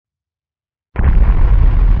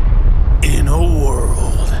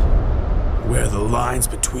where the lines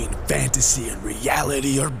between fantasy and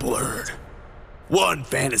reality are blurred. One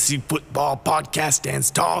fantasy football podcast stands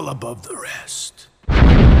tall above the rest.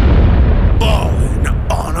 Ballin'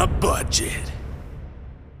 on a budget.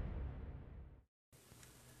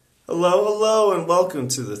 Hello, and welcome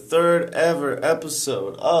to the third ever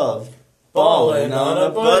episode of Ballin' on a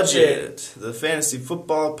Budget, the fantasy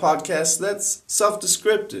football podcast that's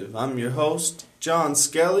self-descriptive. I'm your host, John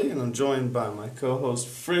Skelly, and I'm joined by my co-host,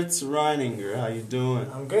 Fritz Reininger. How you doing?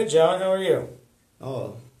 I'm good, John. How are you?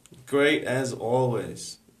 Oh, great as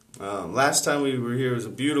always. Last time we were here was a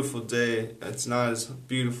beautiful day. It's not as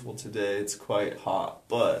beautiful today. It's quite hot,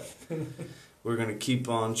 but we're going to keep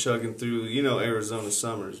on chugging through. You know Arizona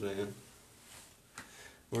summers, man.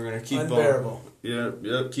 We're going to keep Unbearable.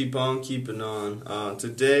 Yep, keep on keeping on.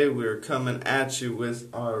 Today we're coming at you with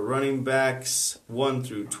our running backs 1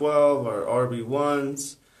 through 12, our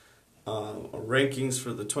RB1s, our rankings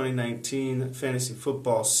for the 2019 fantasy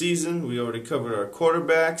football season. We already covered our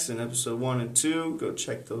quarterbacks in episode 1 and 2. Go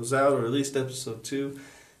check those out, or at least episode 2,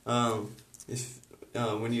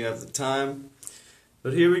 when you have the time.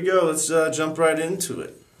 But here we go. Let's jump right into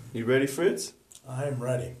it. You ready, Fritz? I'm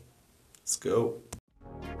ready. Let's go.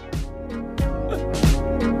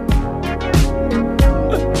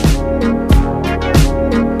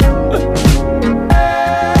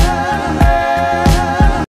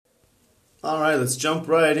 All right, let's jump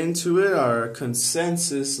right into it. Our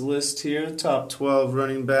consensus list here, top 12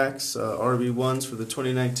 running backs, RB1s for the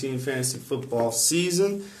 2019 fantasy football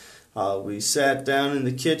season. We sat down in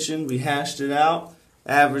the kitchen, we hashed it out,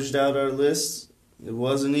 averaged out our lists. It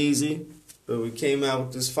wasn't easy, but we came out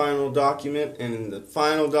with this final document, and the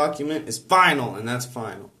final document is final, and that's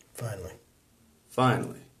final.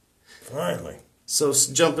 Finally. So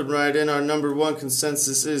jumping right in, our number one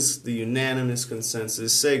consensus is the unanimous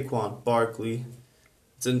consensus, Saquon Barkley.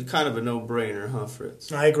 It's kind of a no-brainer, huh,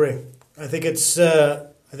 Fritz? I agree. I think it's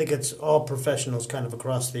all professionals kind of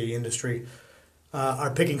across the industry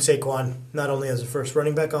are picking Saquon not only as the first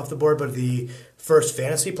running back off the board, but the first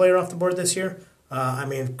fantasy player off the board this year.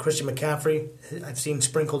 Christian McCaffrey, I've seen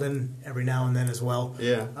sprinkled in every now and then as well,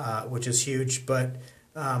 which is huge. But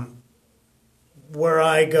where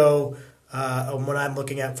I go, what I'm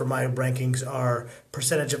looking at for my rankings are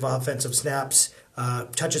percentage of offensive snaps,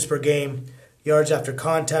 touches per game, yards after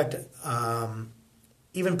contact,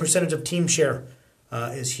 even percentage of team share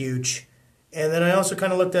is huge. And then I also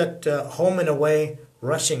kind of looked at home and away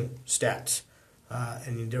rushing stats.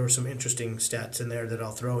 And there were some interesting stats in there that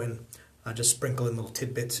I'll throw in, just sprinkle in little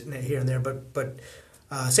tidbits here and there. But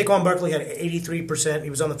Saquon Barkley had 83%. He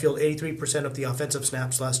was on the field 83% of the offensive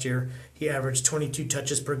snaps last year. He averaged 22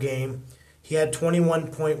 touches per game. He had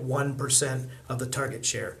 21.1% of the target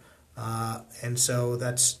share. And so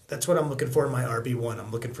that's what I'm looking for in my RB1.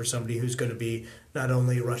 I'm looking for somebody who's going to be not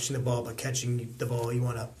only rushing the ball, but catching the ball. You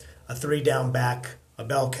want a 3-down back, a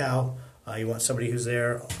bell cow. You want somebody who's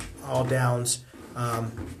there all downs.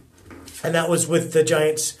 And that was with the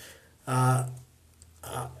Giants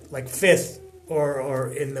like fifth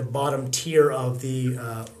or in the bottom tier of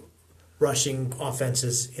the rushing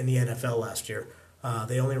offenses in the NFL last year.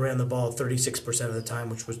 They only ran the ball 36% of the time,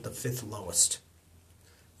 which was the fifth lowest.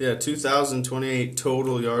 Yeah, 2,028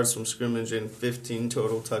 total yards from scrimmage and 15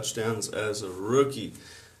 total touchdowns as a rookie.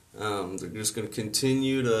 They're just going to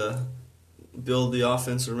continue to build the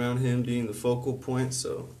offense around him being the focal point,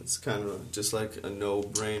 so it's kind of just like a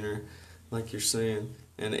no-brainer, like you're saying.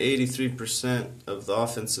 And 83% of the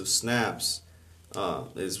offensive snaps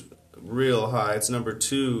is real high. It's number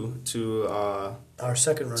 2 to our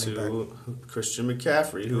second running back, Christian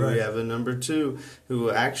McCaffrey, who we have at number 2,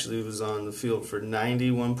 who actually was on the field for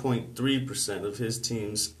 91.3% of his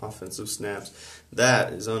team's offensive snaps.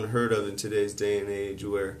 That is unheard of in today's day and age,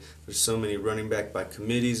 where there's so many running back by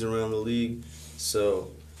committees around the league.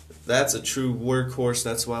 So that's a true workhorse.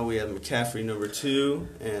 That's why we have McCaffrey number 2,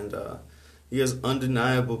 and he has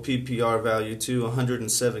undeniable PPR value too.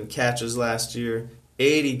 107 catches last year.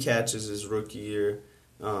 80 catches his rookie year.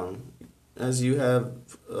 As you have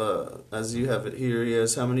it here, he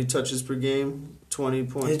has how many touches per game?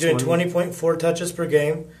 20.20. He's doing 20.4 touches per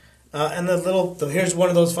game. And here's one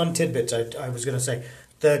of those fun tidbits I was going to say.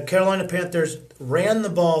 The Carolina Panthers ran the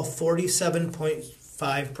ball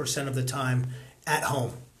 47.5% of the time at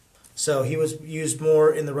home. So he was used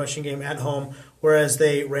more in the rushing game at home, whereas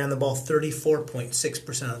they ran the ball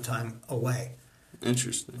 34.6% of the time away.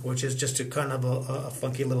 Interesting. Which is just a kind of a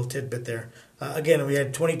funky little tidbit there. Again, we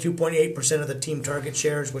had 22.8% of the team target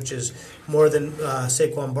shares, which is more than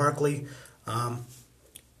Saquon Barkley.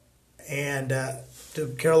 And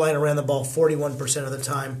Carolina ran the ball 41% of the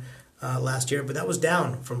time. last year, but that was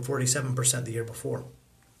down from 47% the year before.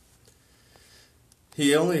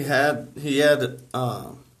 He only had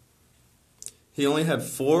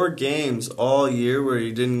 4 games all year where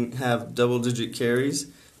he didn't have double-digit carries,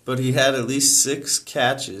 but he had at least 6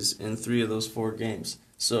 catches in 3 of those 4 games.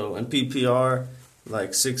 So in PPR,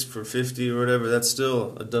 like 6 for 50 or whatever, that's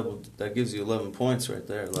still a double. That gives you 11 points right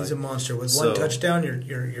there. Like, he's a monster. With one touchdown,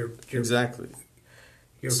 you're exactly.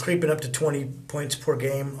 You're creeping up to 20 points per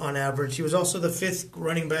game on average. He was also the 5th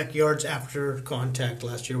running back yards after contact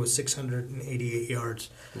last year with 688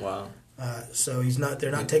 yards. Wow. So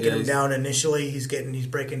they're not taking him down initially. He's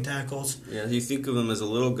breaking tackles. Yeah, you think of him as a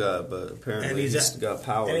little guy, but apparently he's got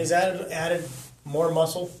power. And he's added more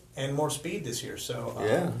muscle and more speed this year. So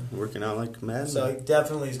working out like mad. So he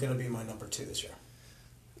definitely is going to be my number 2 this year.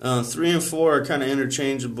 3 and 4 are kind of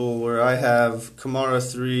interchangeable, where I have Kamara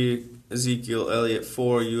 3, Ezekiel Elliott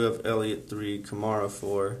 4, you have Elliott 3, Kamara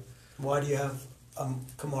 4. Why do you have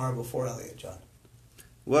Kamara before Elliott, John?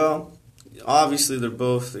 Well, obviously they're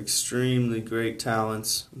both extremely great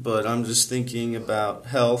talents, but I'm just thinking about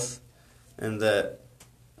health, and that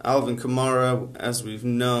Alvin Kamara, as we've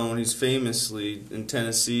known, he's famously in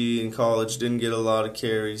Tennessee in college didn't get a lot of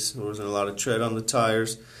carries. There wasn't a lot of tread on the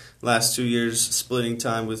tires. Last 2 years splitting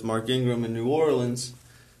time with Mark Ingram in New Orleans,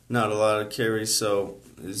 not a lot of carries, so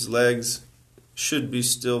his legs should be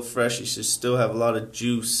still fresh. He should still have a lot of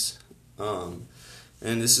juice.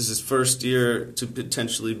 And this is his first year to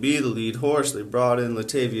potentially be the lead horse. They brought in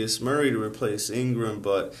Latavius Murray to replace Ingram,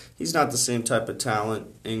 but he's not the same type of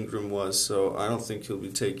talent Ingram was, so I don't think he'll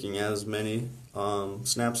be taking as many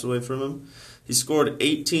snaps away from him. He scored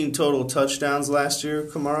 18 total touchdowns last year,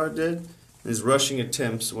 Kamara did. His rushing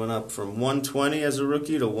attempts went up from 120 as a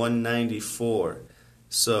rookie to 194.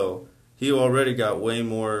 So he already got way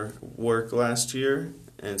more work last year,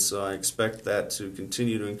 and so I expect that to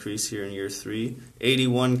continue to increase here in year 3.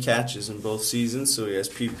 81 catches in both seasons, so he has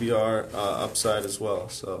PPR upside as well.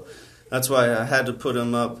 So that's why I had to put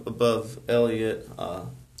him up above Elliott,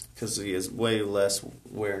 because he has way less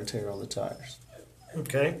wear and tear on the tires.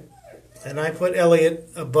 Okay. And I put Elliott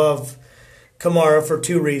above Kamara for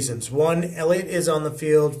 2 reasons. One, Elliott is on the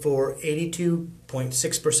field for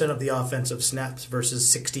 82.6% of the offensive snaps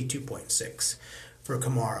versus 62.6% for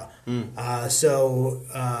Kamara. So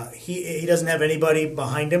he doesn't have anybody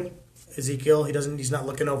behind him. Ezekiel, he's not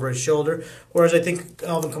looking over his shoulder. Whereas I think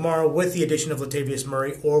Alvin Kamara, with the addition of Latavius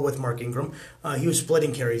Murray or with Mark Ingram, he was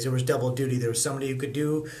splitting carries. There was double duty. There was somebody who could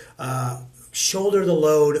shoulder the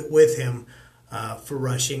load with him for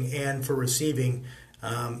rushing and for receiving.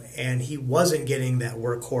 And he wasn't getting that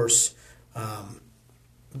workhorse,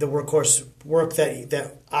 the workhorse work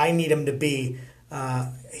that I need him to be.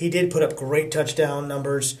 He did put up great touchdown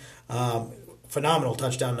numbers, phenomenal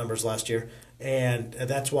touchdown numbers last year, and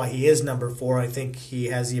that's why he is number 4. I think he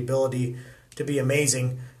has the ability to be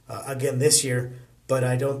amazing again this year, but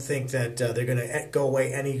I don't think that they're going to go away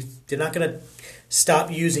they're not going to stop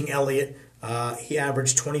using Elliott. He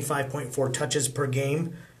averaged 25.4 touches per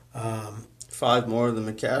game. 5 more than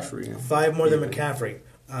McCaffrey. 5 more than McCaffrey.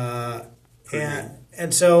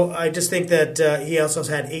 And so I just think that he also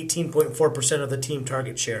had 18.4% of the team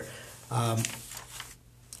target share.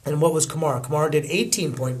 And what was Kamara? Kamara did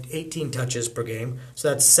 18 touches per game, so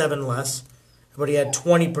that's 7 less. But he had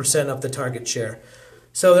 20% of the target share.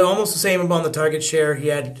 So they're almost the same on the target share. He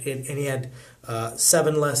had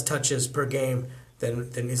 7 less touches per game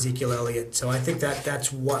than Ezekiel Elliott. So I think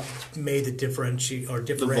that's what made the the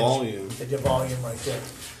volume. The volume right there.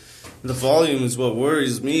 The volume is what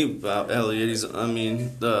worries me about Elliott. He's,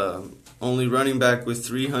 the only running back with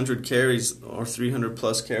 300 carries or 300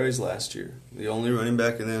 plus carries last year. The only running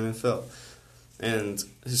back in the NFL. And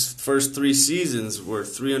his first 3 seasons were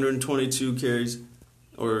 322 carries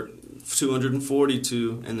or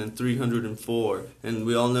 242 and then 304. And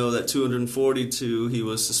we all know that 242 he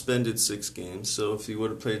was suspended 6 games. So if he would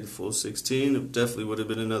have played the full 16, it definitely would have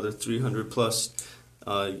been another 300 plus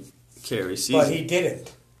carry season. But he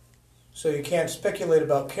didn't. So you can't speculate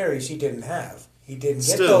about carries he didn't have. He didn't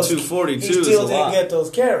get still, those. 242 he still is a didn't lot. get those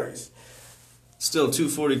carries. Still,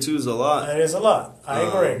 242 is a lot. It is a lot. I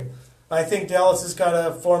agree. I think Dallas has got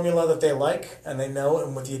a formula that they like, and they know,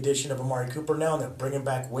 and with the addition of Amari Cooper now, and they're bringing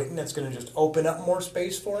back Witten, it's going to just open up more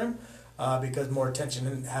space for him because more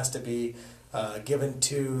attention has to be given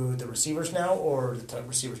to the receivers now, or the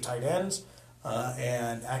receivers' tight ends.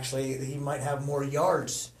 And actually, he might have more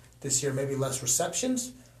yards this year, maybe less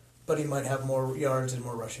receptions, but he might have more yards and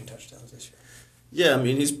more rushing touchdowns this year. Yeah,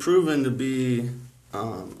 he's proven to be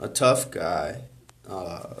a tough guy.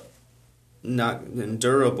 Not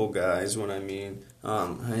durable guy is what I mean.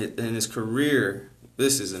 In his career,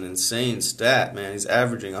 this is an insane stat, man. He's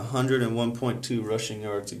averaging 101.2 rushing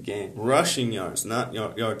yards a game. Rushing yards, not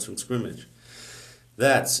yards from scrimmage.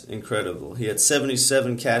 That's incredible. He had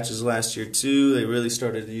 77 catches last year, too. They really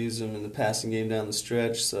started to use him in the passing game down the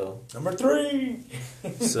stretch. So Number 3.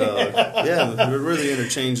 yeah, they're really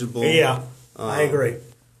interchangeable. Yeah, I agree.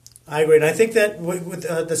 And I think that with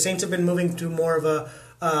the Saints have been moving to more of a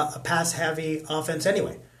pass-heavy offense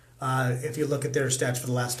anyway. If you look at their stats for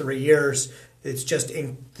the last 3 years, it's just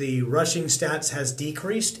the rushing stats has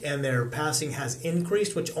decreased and their passing has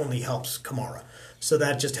increased, which only helps Kamara. So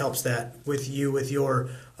that just helps that with your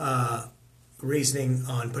reasoning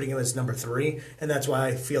on putting him as number 3, and that's why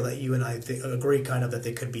I feel that you and I agree kind of that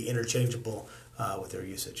they could be interchangeable with their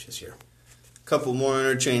usage this year. Couple more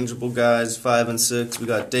interchangeable guys, 5 and 6. We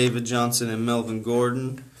got David Johnson and Melvin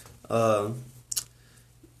Gordon.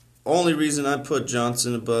 Only reason I put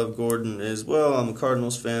Johnson above Gordon is, well, I'm a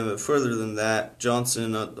Cardinals fan, but further than that,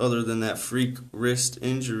 Johnson, other than that freak wrist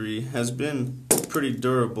injury, has been pretty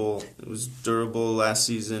durable. It was durable last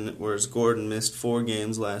season, whereas Gordon missed 4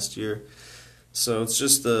 games last year. So it's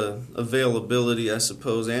just the availability, I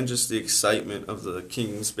suppose, and just the excitement of the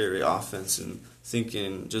Kingsbury offense, and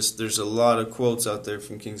thinking just there's a lot of quotes out there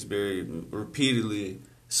from Kingsbury repeatedly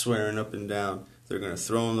swearing up and down. They're going to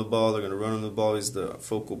throw him the ball. They're going to run him the ball. He's the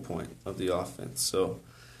focal point of the offense. So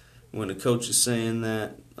when a coach is saying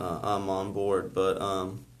that, I'm on board. But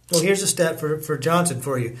well, here's a stat for Johnson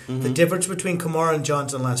for you. Mm-hmm. The difference between Kamara and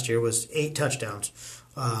Johnson last year was 8 touchdowns.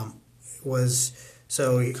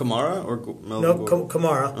 Kamara or Melvin Gordon?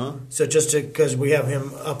 Kamara. Huh? So just because we have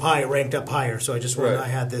him ranked up higher, so I just wanted I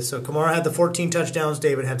had this. So Kamara had the 14 touchdowns.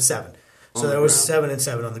 David had 7. So there was 7 and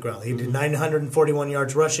 7 on the ground. He did 941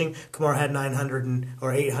 yards rushing. Kamara had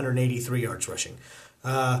 883 yards rushing.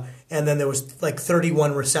 And then there was like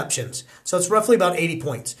 31 receptions. So it's roughly about 80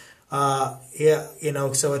 points. So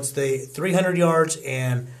it's the 300 yards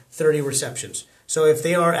and 30 receptions. So if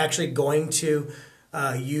they are actually going to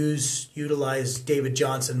utilize David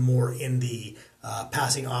Johnson more in the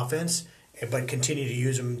passing offense, but continue to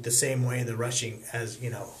use him the same way in the rushing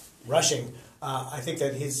rushing, I think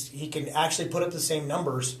that he can actually put up the same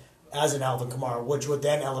numbers as an Alvin Kamara, which would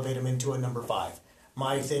then elevate him into a number 5.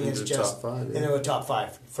 My thing is just into a top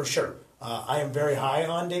 5 for sure. I am very high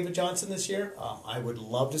on David Johnson this year. I would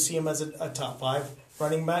love to see him as a top 5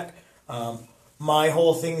 running back. My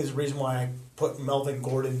whole thing is the reason why I put Melvin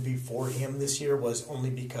Gordon before him this year was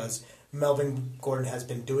only because Melvin Gordon has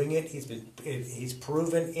been doing it. He's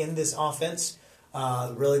proven in this offense.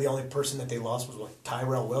 Really, the only person that they lost was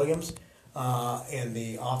Tyrell Williams in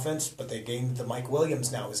the offense, but they gained the Mike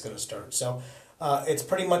Williams now is going to start. So it's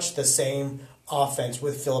pretty much the same offense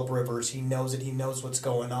with Phillip Rivers. He knows it. He knows what's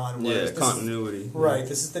going on. Continuity. Right.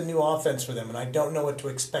 This is the new offense for them, and I don't know what to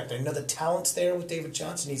expect. I know the talent's there with David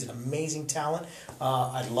Johnson. He's an amazing talent.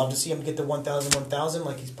 I'd love to see him get the 1,000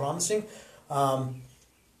 like he's promising.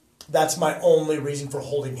 That's my only reason for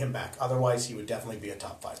holding him back. Otherwise, he would definitely be a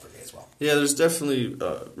top 5 for me as well. Yeah, there's definitely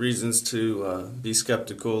reasons to be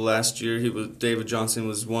skeptical. Last year, David Johnson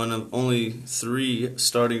was one of only 3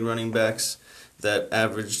 starting running backs that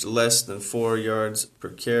averaged less than 4 yards per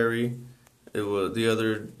carry. It was the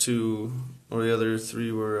other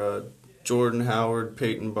 3 were Jordan Howard,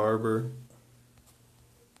 Peyton Barber.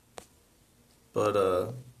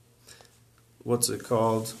 But what's it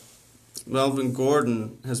called? Melvin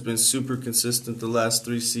Gordon has been super consistent the last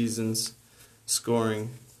 3 seasons,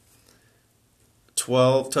 scoring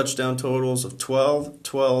 12 touchdown totals of 12,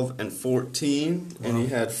 12, and 14, and he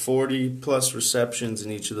had 40-plus receptions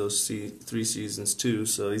in each of those 3 seasons, too.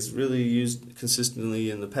 So he's really used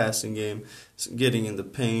consistently in the passing game, getting in the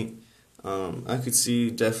paint. I could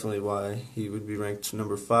see definitely why he would be ranked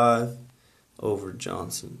number 5 over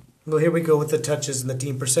Johnson. Well, here we go with the touches and the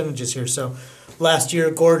team percentages here. So last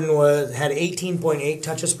year, Gordon had 18.8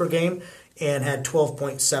 touches per game and had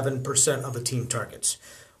 12.7% of the team targets,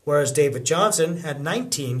 whereas David Johnson had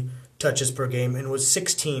 19 touches per game and was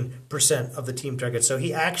 16% of the team targets. So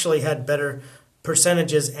he actually had better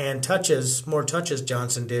percentages and more touches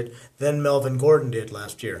Johnson did than Melvin Gordon did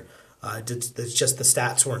last year. It's just the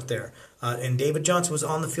stats weren't there. And David Johnson was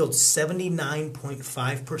on the field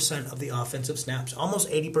 79.5% of the offensive snaps, almost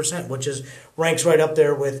 80%, which ranks right up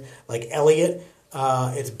there with like Elliott.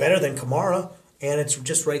 It's better than Kamara, and it's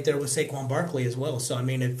just right there with Saquon Barkley as well. So, I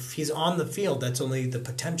mean, if he's on the field, that's only the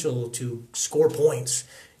potential to score points.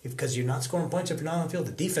 Because you're not scoring points if you're not on the field.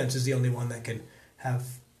 The defense is the only one that can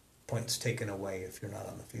have points taken away if you're not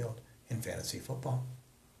on the field in fantasy football,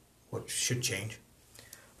 which should change.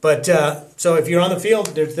 But so if you're on the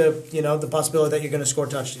field, there's the possibility that you're going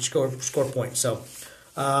to score points. So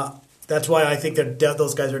That's why I think that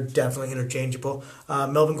those guys are definitely interchangeable.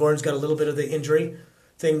 Melvin Gordon's got a little bit of the injury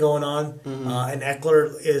thing going on, and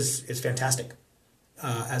Eckler is fantastic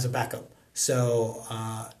as a backup. So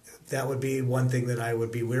that would be one thing that I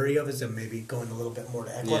would be weary of, is maybe going a little bit more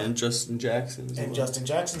to Eckler. Yeah, and Justin Jackson. Justin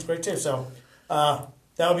Jackson's great too. So that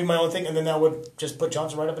would be my only thing, and then that would just put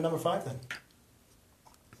Johnson right up at number 5 then.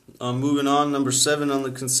 Moving on, number 7 on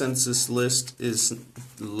the consensus list is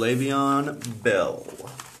Le'Veon Bell.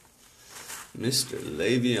 Mr.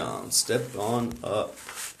 Le'Veon, step on up.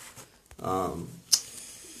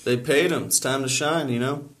 They paid him. It's time to shine, you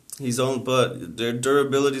know. But their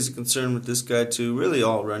durability is a concern with this guy too. Really,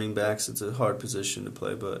 all running backs, it's a hard position to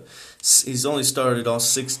play. But he's only started all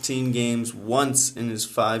 16 games once in his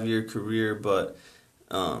 5-year career. But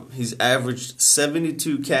he's averaged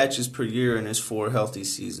 72 catches per year in his 4 healthy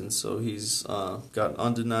seasons. So he's got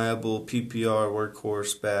undeniable PPR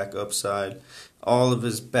workhorse back upside. All of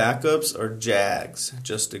his backups are Jags.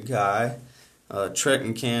 Just a guy.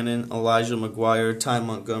 Trenton Cannon, Elijah McGuire, Ty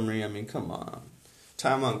Montgomery. I mean, come on.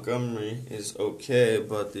 Ty Montgomery is okay,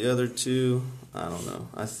 but the other two, I don't know.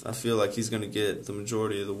 I feel like he's going to get the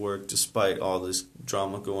majority of the work despite all this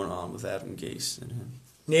drama going on with Adam Gase and him.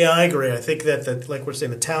 Yeah, I agree. I think that like we're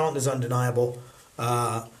saying, the talent is undeniable.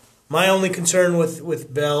 My only concern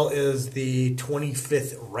with Bell is the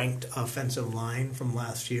 25th ranked offensive line from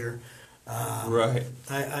last year. Right.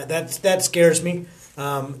 That scares me.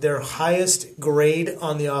 Their highest grade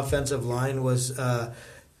on the offensive line was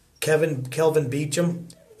Kelvin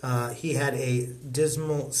Beachum. He had a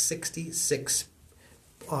dismal 66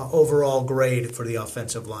 overall grade for the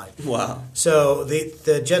offensive line. Wow. So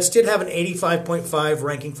the Jets did have an 85.5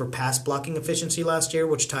 ranking for pass blocking efficiency last year,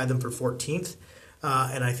 which tied them for 14th.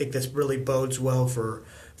 And I think this really bodes well for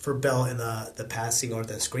Bell in the passing or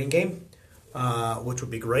the screen game, which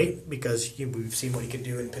would be great because we've seen what he can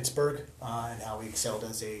do in Pittsburgh and how he excelled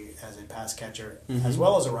as a pass catcher as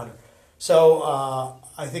well as a runner. So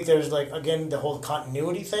I think there's, like, again, the whole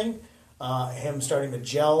continuity thing, him starting to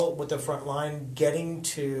gel with the front line, getting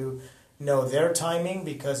to know their timing,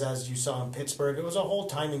 because as you saw in Pittsburgh, it was a whole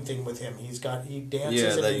timing thing with him. He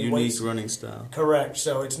dances and that he unique waits. running style. Correct.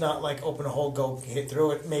 So it's not like open a hole, go hit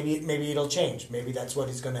through it. Maybe it'll change. Maybe that's what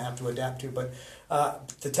he's going to have to adapt to. But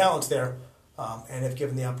the talent's there, and if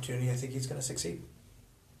given the opportunity, I think he's going to succeed.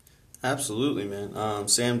 Absolutely, man.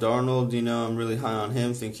 Sam Darnold, I'm really high on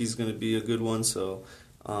him. Think he's going to be a good one. So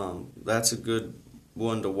that's a good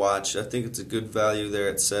one to watch. I think it's a good value there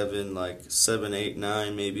at 7, like 7, 8,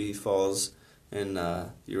 9. Maybe he falls, and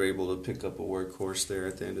you're able to pick up a workhorse there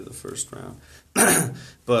at the end of the first round.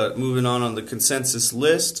 But moving on the consensus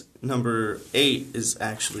list, number 8 is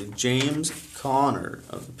actually James Conner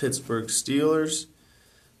of the Pittsburgh Steelers.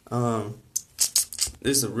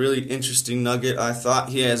 This is a really interesting nugget. I thought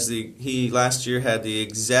he last year had the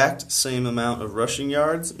exact same amount of rushing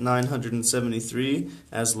yards, 973,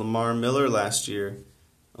 as Lamar Miller last year.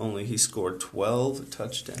 Only he scored 12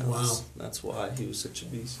 touchdowns. Wow. That's why he was such a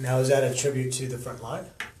beast. Now, is that a tribute to the front line?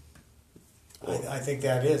 I think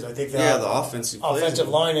that is. I think that the offensive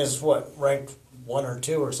line is ranked 1 or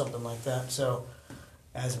 2 or something like that. So,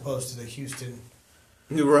 as opposed to the Houston,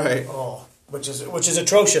 right? Which is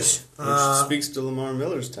atrocious. Which speaks to Lamar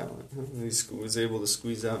Miller's talent. He was able to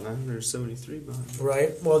squeeze out 973 behind him.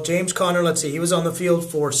 Right. Well, James Conner, let's see, he was on the field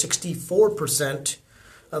for 64%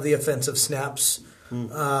 of the offensive snaps.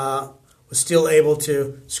 Was still able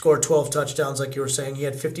to score 12 touchdowns, like you were saying. He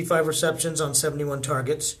had 55 receptions on 71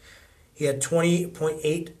 targets. He had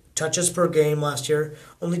 20.8 touches per game last year.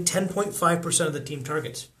 Only 10.5% of the team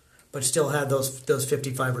targets, but still had those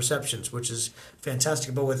 55 receptions, which is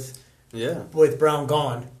fantastic. But with Brown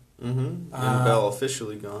gone. Mm-hmm. And Bell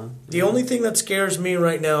officially gone. The only thing that scares me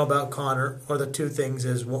right now about Conner, or the two things,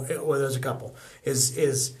 is, there's a couple,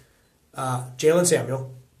 is Jalen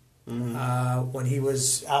Samuel. Mm-hmm. When he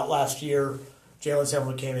was out last year, Jalen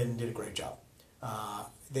Samuel came in and did a great job.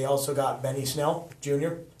 They also got Benny Snell Jr.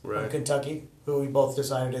 from Kentucky, who we both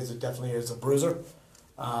decided definitely is a bruiser.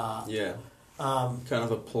 Kind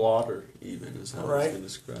of a plotter, even, is how it's been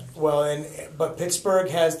described. Well, but Pittsburgh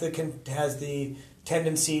has the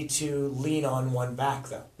tendency to lean on one back,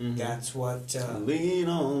 though. Mm-hmm. That's what lean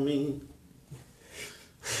on me.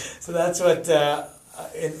 So that's what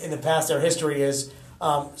in the past our history is.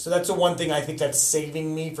 So that's the one thing I think that's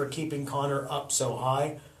saving me for keeping Conner up so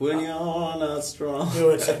high. When you're not strong, do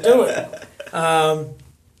it.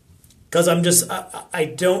 Because I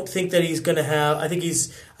don't think that he's going to have. I think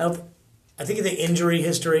the injury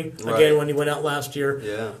history again when he went out last year.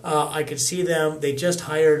 Yeah. I could see them. They just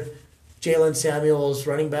hired Jalen Samuel's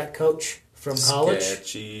running back coach from college.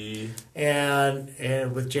 Sketchy. And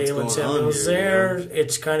with Jalen going on Samuels here, there,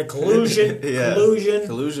 it's kind of collusion. Yeah.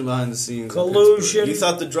 Collusion behind the scenes. Collusion. You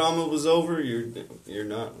thought the drama was over? You're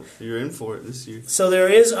not. You're in for it this year. So there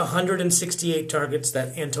is 168 targets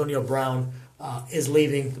that Antonio Brown is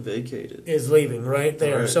leaving. Vacated. Is leaving right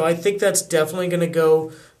there. Right. So I think that's definitely going to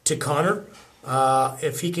go to Connor.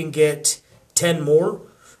 If he can get 10 more,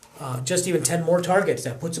 just even 10 more targets,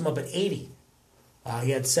 that puts him up at 80.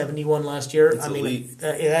 He had 71 last year. That's elite.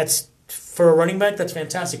 That's for a running back. That's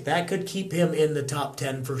fantastic. That could keep him in the top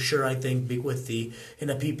 10 for sure. I think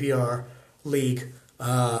in a PPR league.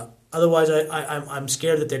 Otherwise, I'm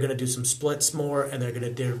scared that they're going to do some splits more, and they're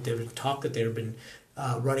going to talk that they've been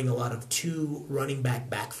running a lot of 2 running back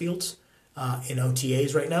backfields in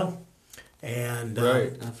OTAs right now. And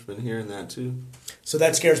right, I've been hearing that too. So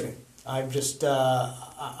that scares me. I'm just I'd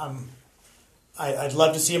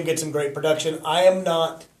love to see him get some great production. I am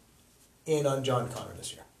not in on John Connor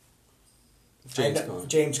this year.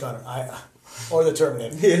 James Conner. Or the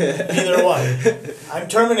Terminator. Yeah. Either one. I'm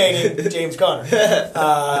terminating James Conner.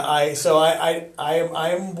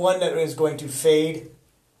 I'm one that is going to fade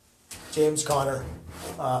James Conner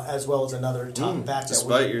as well as another top back.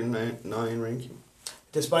 Despite your 9 ranking.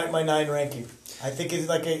 Despite my 9 ranking, I think it's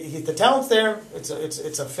like the talent's there.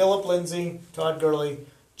 It's a Philip Lindsay, Todd Gurley,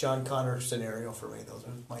 John Connor scenario for me. Those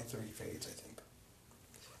are my 3 fades, I think.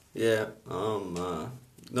 Yeah.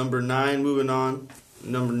 Number 9. Moving on.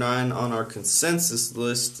 Number 9 on our consensus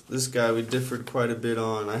list. This guy we differed quite a bit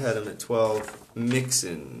on. I had him at 12.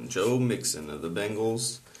 Joe Mixon of the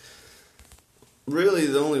Bengals. Really,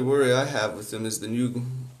 the only worry I have with him is the new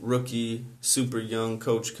rookie, super young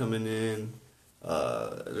coach coming in.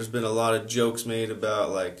 There's been a lot of jokes made about,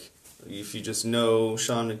 like, if you just know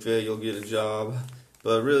Sean McVay, you'll get a job.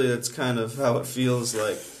 But really, that's kind of how it feels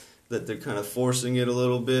like, that they're kind of forcing it a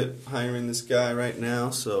little bit, hiring this guy right now.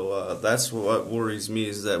 So that's what worries me,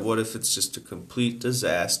 is that what if it's just a complete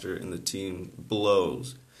disaster and the team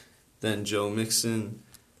blows? Then Joe Mixon,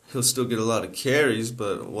 he'll still get a lot of carries,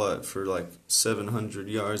 but for like 700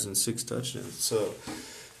 yards and 6 touchdowns. So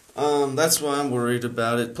that's why I'm worried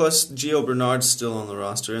about it. Plus, Gio Bernard's still on the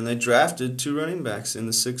roster, and they drafted 2 running backs in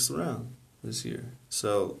the 6th round this year.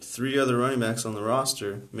 So 3 other running backs on the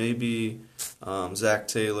roster. Maybe Zach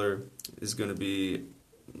Taylor is going to be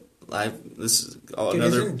another.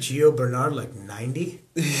 Isn't Gio Bernard like 90?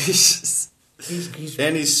 he's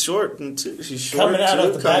short too. He's short coming out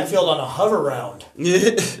of the backfield on a hover round.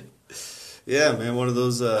 Yeah, man. One of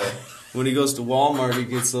those. When he goes to Walmart, he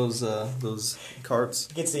gets those carts.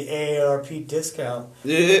 Gets the AARP discount.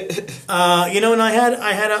 Yeah. And I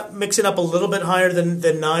had Mixon up a little bit higher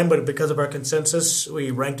than 9, but because of our consensus,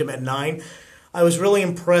 we ranked him at 9. I was really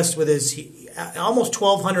impressed with his almost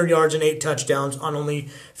 1,200 yards and 8 touchdowns on only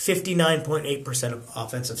 59.8% of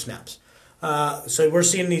offensive snaps. So we're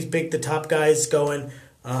seeing the top guys going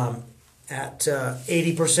at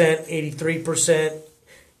 80%, 83%.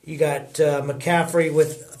 You got McCaffrey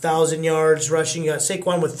with 1,000 yards rushing. You got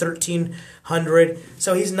Saquon with 1,300.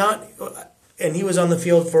 So he's not, and he was on the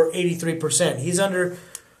field for 83%. He's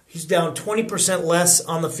down 20% less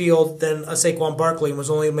on the field than a Saquon Barkley, and was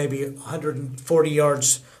only maybe 140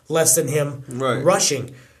 yards less than him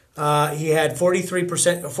rushing. He had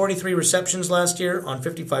 43 receptions last year on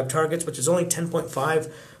 55 targets, which is only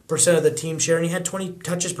 10.5% of the team share, and he had 20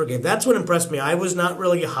 touches per game. That's what impressed me. I was not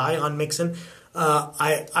really high on Mixon.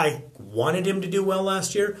 I wanted him to do well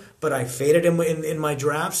last year, but I faded him in my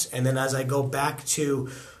drafts. And then as I go back to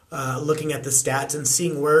looking at the stats and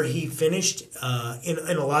seeing where he finished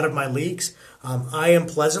in a lot of my leagues, I am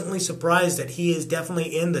pleasantly surprised that he is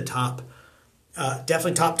definitely in the top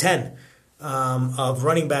 10 of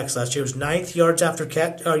running backs last year. He was 9th yards after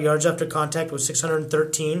contact with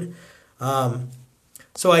 613.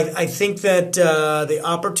 So I think that the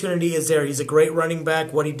opportunity is there. He's a great running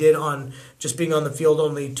back. What he did on just being on the field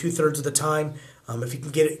only 2/3 of the time, if you can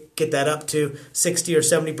get that up to 60 or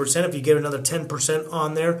 70%, if you get another 10%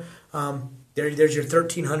 on there, there's your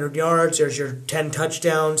 1,300 yards. There's your 10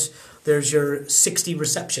 touchdowns. There's your 60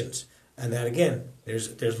 receptions, and that again,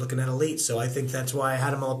 there's looking at elite. So I think that's why I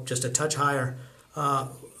had him up just a touch higher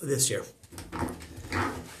this year.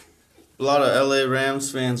 A lot of LA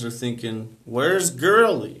Rams fans are thinking, where's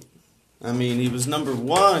Gurley? I mean, he was number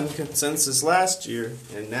 1 consensus last year,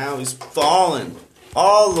 and now he's fallen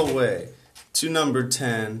all the way to number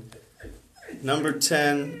 10. Number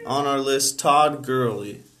 10 on our list, Todd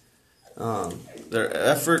Gurley. Their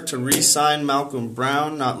effort to re-sign Malcolm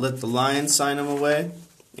Brown, not let the Lions sign him away,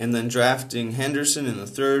 and then drafting Henderson in the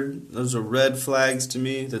 3rd. Those are red flags to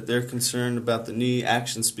me that they're concerned about the knee.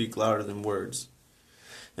 Actions speak louder than words.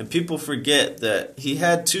 And people forget that he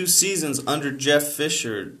had 2 seasons under Jeff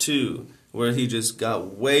Fisher, too, where he just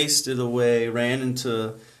got wasted away, ran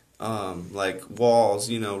into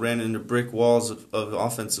walls, ran into brick walls of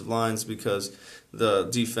offensive lines because the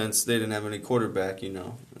defense, they didn't have any quarterback,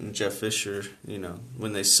 and Jeff Fisher,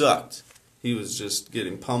 when they sucked, he was just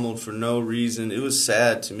getting pummeled for no reason. It was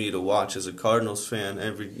sad to me to watch as a Cardinals fan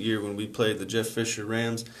every year when we played the Jeff Fisher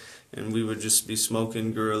Rams, and we would just be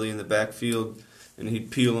smoking Gurley in the backfield, and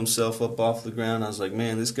he'd peel himself up off the ground. I was like,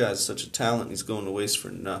 man, this guy's such a talent, he's going to waste for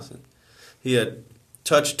nothing. He had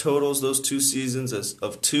touch totals those 2 seasons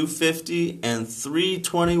of 250 and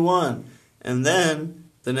 321. And then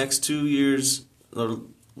the next 2 years,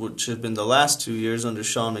 which have been the last 2 years under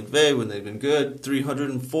Sean McVay when they've been good,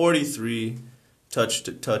 343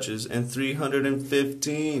 touches and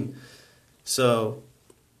 315. So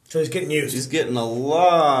he's getting used. He's getting a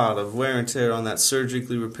lot of wear and tear on that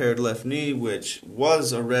surgically repaired left knee, which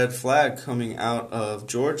was a red flag coming out of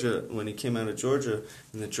Georgia. When he came out of Georgia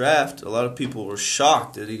in the draft, a lot of people were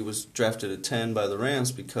shocked that he was drafted at 10 by the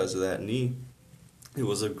Rams because of that knee. It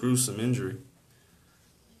was a gruesome injury.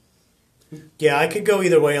 Yeah, I could go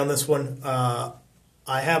either way on this one. I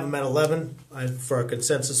have him at 11. For a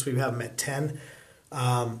consensus, we have him at 10.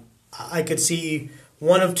 I could see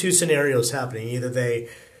one of 2 scenarios happening. Either they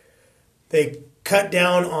cut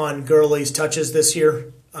down on Gurley's touches this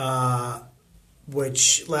year,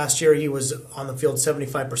 which last year he was on the field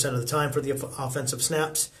 75% of the time for the offensive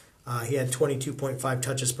snaps. He had 22.5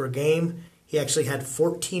 touches per game. He actually had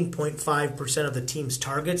 14.5% of the team's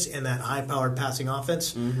targets in that high-powered passing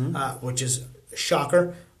offense, which is a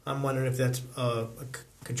shocker. I'm wondering if that's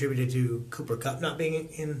contributed to Cooper Kupp not being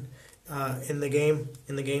in the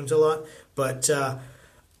games a lot. But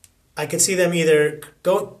I could see them either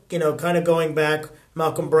kind of going back,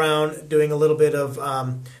 Malcolm Brown doing a little bit of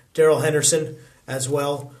Darrell Henderson as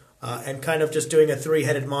well, and kind of just doing a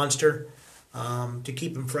 3-headed monster to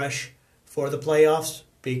keep him fresh for the playoffs,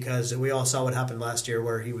 because we all saw what happened last year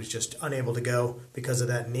where he was just unable to go because of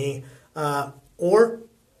that knee. Or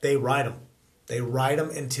they ride him. They ride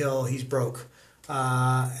him until he's broke.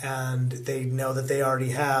 And they know that they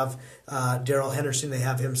already have Darrell Henderson. They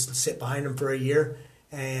have him sit behind him for a year.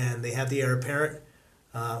 And they have the heir apparent,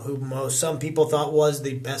 who some people thought was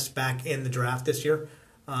the best back in the draft this year.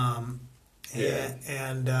 And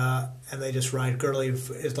they just ride Gurley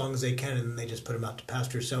as long as they can, and they just put him out to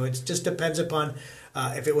pasture. So it just depends upon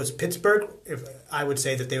if it was Pittsburgh. If I would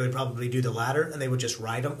say that they would probably do the latter, and they would just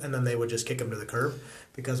ride him, and then they would just kick him to the curb,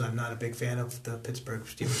 because I'm not a big fan of the Pittsburgh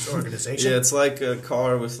Steelers organization. Yeah, it's like a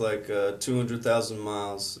car with 200,000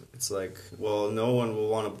 miles. It's like, well, no one will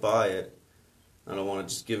want to buy it. I don't want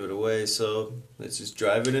to just give it away, so let's just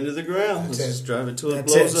drive it into the ground. Let's just drive it till it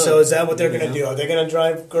blows up. So is that what they're going to do? Are they going to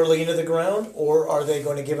drive Gurley into the ground, or are they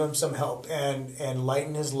going to give him some help and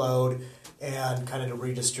lighten his load and kind of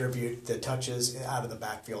redistribute the touches out of the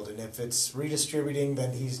backfield? And if it's redistributing,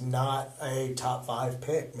 then he's not a top 5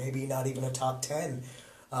 pick, maybe not even a top 10.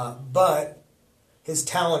 But his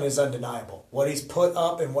talent is undeniable. What he's put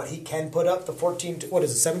up and what he can put up,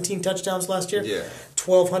 17 touchdowns last year? Yeah.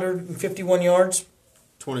 1,251 yards?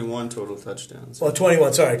 21 total touchdowns. Well,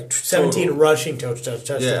 21, sorry. 17 total rushing touchdowns.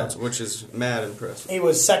 Yeah, which is mad impressive. He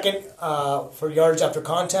was second for yards after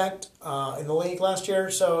contact in the league last year.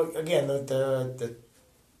 So, again, the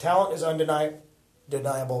talent is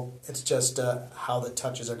undeniable. It's just how the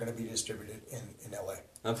touches are going to be distributed in L.A.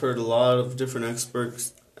 I've heard a lot of different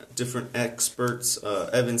experts,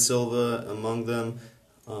 Evan Silva among them,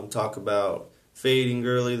 talk about fading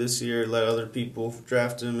Gurley this year, let other people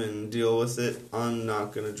draft him and deal with it. I'm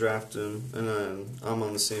not going to draft him, and I'm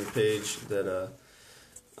on the same page that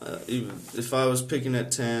even if I was picking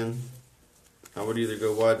at 10, I would either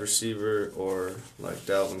go wide receiver or like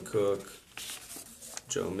Dalvin Cook,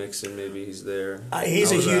 Joe Mixon, maybe he's there.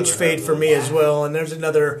 He's a huge fade for me as well, and there's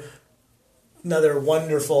another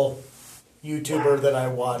wonderful YouTuber that I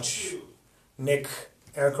watch, Nick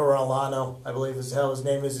Ercoralano, I believe is how his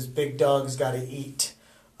name is. His Big Dog's Gotta Eat.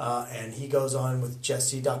 And he goes on with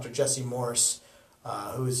Dr. Jesse Morris,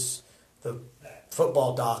 who's the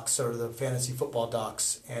football docs or the fantasy football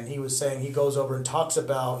docs. And he was saying he goes over and talks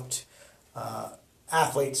about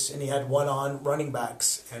athletes, and he had one on running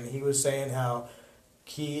backs. And he was saying how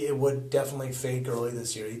it would definitely fade Gurley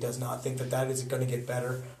this year. He does not think that is going to get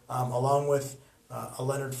better, along with a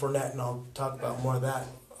Leonard Fournette, and I'll talk about more of that,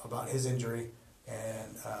 about his injury.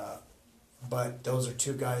 And but those are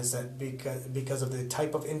two guys that because of the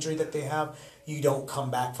type of injury that they have, you don't come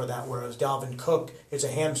back for that. Whereas Dalvin Cook is a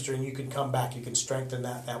hamstring, you can come back, you can strengthen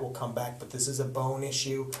that will come back. But this is a bone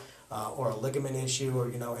issue. or a ligament issue, or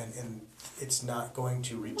and it's not going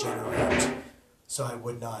to regenerate. So I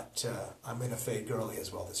would not. I'm going to fade Gurley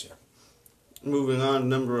as well this year. Moving on,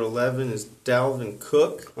 number 11 is Dalvin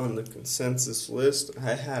Cook on the consensus list.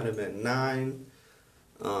 I had him at 9.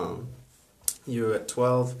 You're at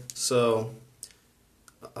 12. So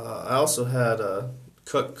I also had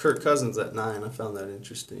Kirk Cousins at 9. I found that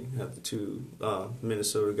interesting. I have the two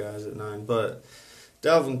Minnesota guys at 9. But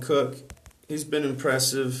Dalvin Cook, he's been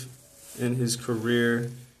impressive in his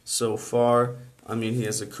career so far. I mean, he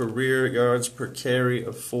has a career yards per carry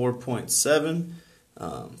of 4.7.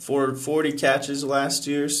 40 catches last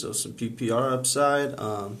year, so some PPR upside.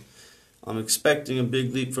 I'm expecting a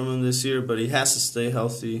big leap from him this year, but he has to stay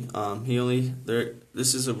healthy.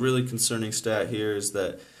 This is a really concerning stat here, is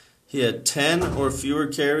that he had 10 or fewer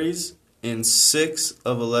carries in 6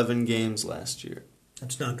 of 11 games last year.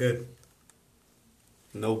 That's not good.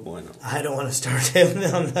 No bueno. I don't want to start him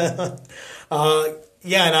on that.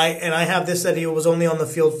 And I have this that he was only on the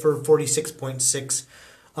field for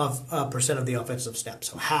 46.6% of the offensive snaps.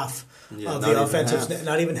 So half of the offensive,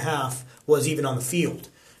 not even half, was even on the field.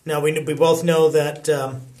 Now we both know that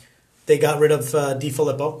they got rid of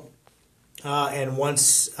DiFilippo, and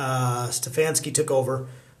once Stefanski took over,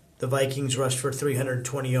 the Vikings rushed for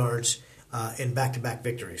 320 yards in back-to-back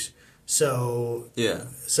victories. So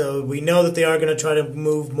we know that they are going to try to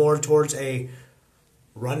move more towards a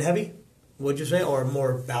run-heavy, would you say, or a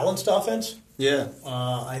more balanced offense? Yeah.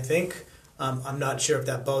 I think. I'm not sure if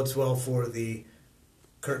that bodes well for the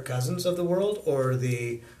Kirk Cousins of the world or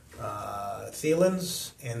the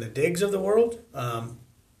Thielens and the Diggs of the world.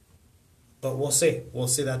 But we'll see. We'll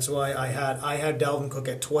see. That's why I had Dalvin Cook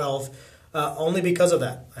at 12, only because of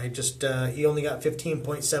that. He only got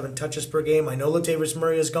 15.7 touches per game. I know Latavius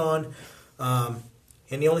Murray is gone, and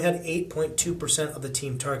he only had 8.2% of the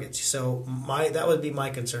team targets. So that would be my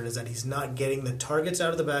concern, is that he's not getting the targets out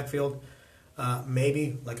of the backfield.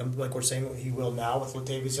 Maybe, like we're saying, he will now with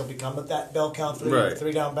Latavius. He'll become that bell cow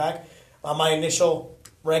three down back. On my initial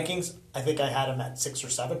rankings, I think I had him at 6 or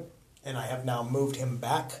 7, and I have now moved him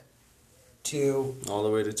back to all the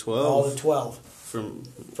way to 12. All to 12 from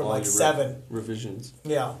like 7 revisions.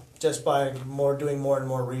 Yeah, just by doing more and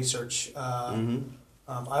more research.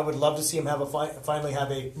 I would love to see him finally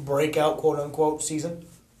have a breakout, quote unquote, season.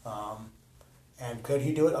 And could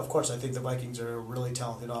he do it? Of course, I think the Vikings are a really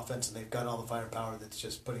talented offense, and they've got all the firepower that's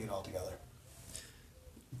just putting it all together.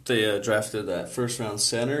 They drafted that first-round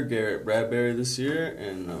center, Garrett Bradbury, this year,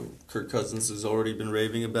 and Kirk Cousins has already been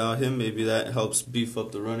raving about him. Maybe that helps beef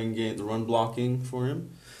up the running game, the run blocking for him.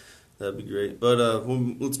 That'd be great. But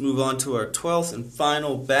let's move on to our 12th and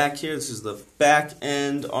final back here. This is the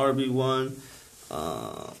back-end RB1,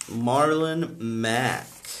 Marlon Mack.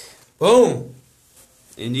 Boom!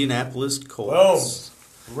 Indianapolis Colts.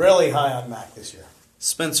 Boom. Really high on Mack this year.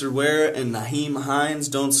 Spencer Ware and Nyheim Hines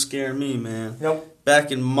don't scare me, man. Nope.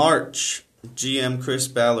 Back in March, GM Chris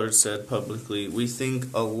Ballard said publicly, "We think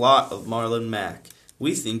a lot of Marlon Mack.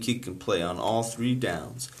 We think he can play on all 3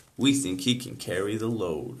 downs. We think he can carry the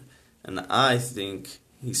load. And I think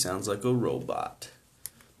he sounds like a robot."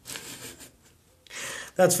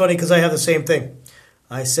 That's funny because I have the same thing.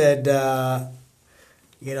 I said, that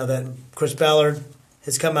Chris Ballard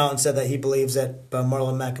has come out and said that he believes that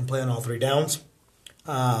Marlon Mack can play on all 3 downs.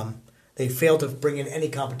 They failed to bring in any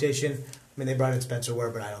competition. I mean, they brought in Spencer Ware,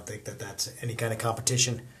 but I don't think that that's any kind of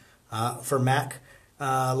competition for Mack.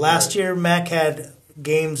 Last year, Mack had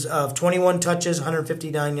games of 21 touches,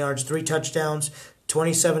 159 yards, 3 touchdowns,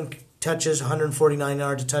 27 touches, 149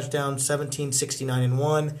 yards, a touchdown, 17, 69, and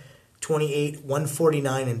 1, 28,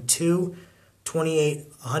 149, and 2, 28,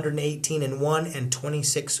 118, and 1, and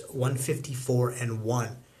 26, 154, and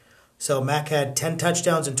 1. So Mack had 10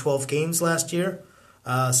 touchdowns in 12 games last year.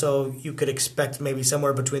 So you could expect maybe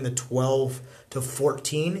somewhere between the 12 to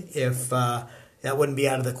 14 if that wouldn't be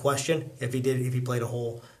out of the question if he played a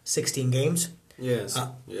whole 16 games. Yes.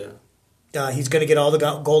 He's going to get all the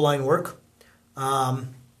goal line work.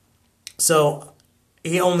 So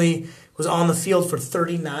he only was on the field for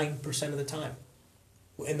 39% of the time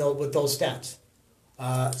with those stats.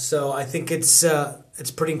 So I think it's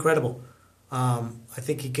pretty incredible. I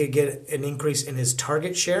think he could get an increase in his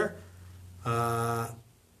target share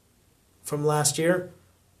from last year,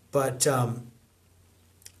 but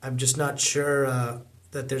I'm just not sure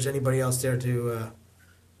that there's anybody else there to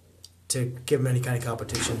give him any kind of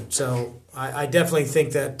competition. So I definitely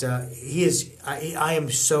think that he is. I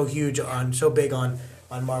am so big on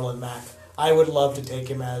Marlon Mack. I would love to take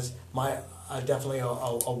him as my definitely a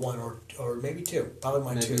 1 or maybe 2. Probably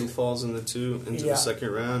my 2. Maybe he falls into the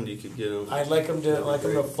second round. You could get him. I'd like him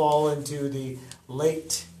to fall into the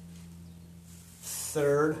late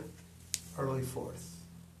third, early fourth,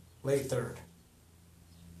 late third.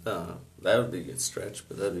 That would be a good stretch,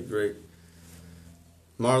 but that'd be great.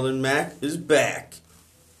 Marlon Mack is back,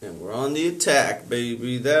 and we're on the attack,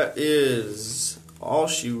 baby. That is all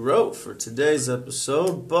she wrote for today's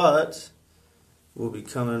episode, but we'll be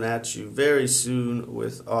coming at you very soon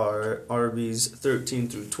with our RBs 13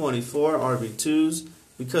 through 24, RB2s,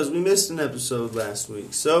 because we missed an episode last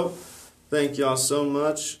week. So, thank y'all so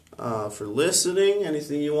much for listening.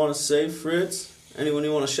 Anything you want to say, Fritz? Anyone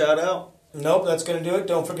you want to shout out? Nope, that's going to do it.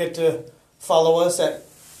 Don't forget to follow us at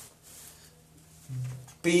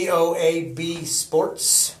BOAB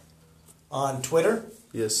Sports on Twitter.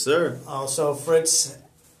 Yes, sir. Also, Fritz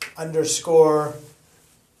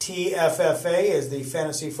 _TFFA is the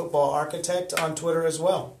fantasy football architect on Twitter as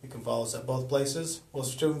well. You can follow us at both places. We'll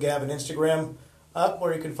soon have an Instagram up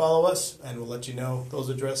where you can follow us, and we'll let you know those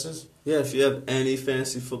addresses. Yeah, if you have any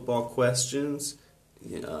fantasy football questions,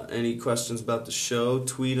 any questions about the show,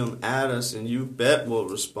 tweet them at us, and you bet we'll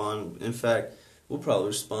respond. In fact, we'll probably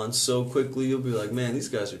respond so quickly, you'll be like, man, these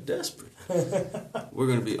guys are desperate. We're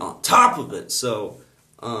going to be on top of it. So,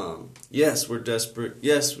 yes, we're desperate.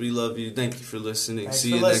 Yes, we love you. Thank you for listening. Thanks See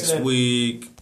for you listening. next week.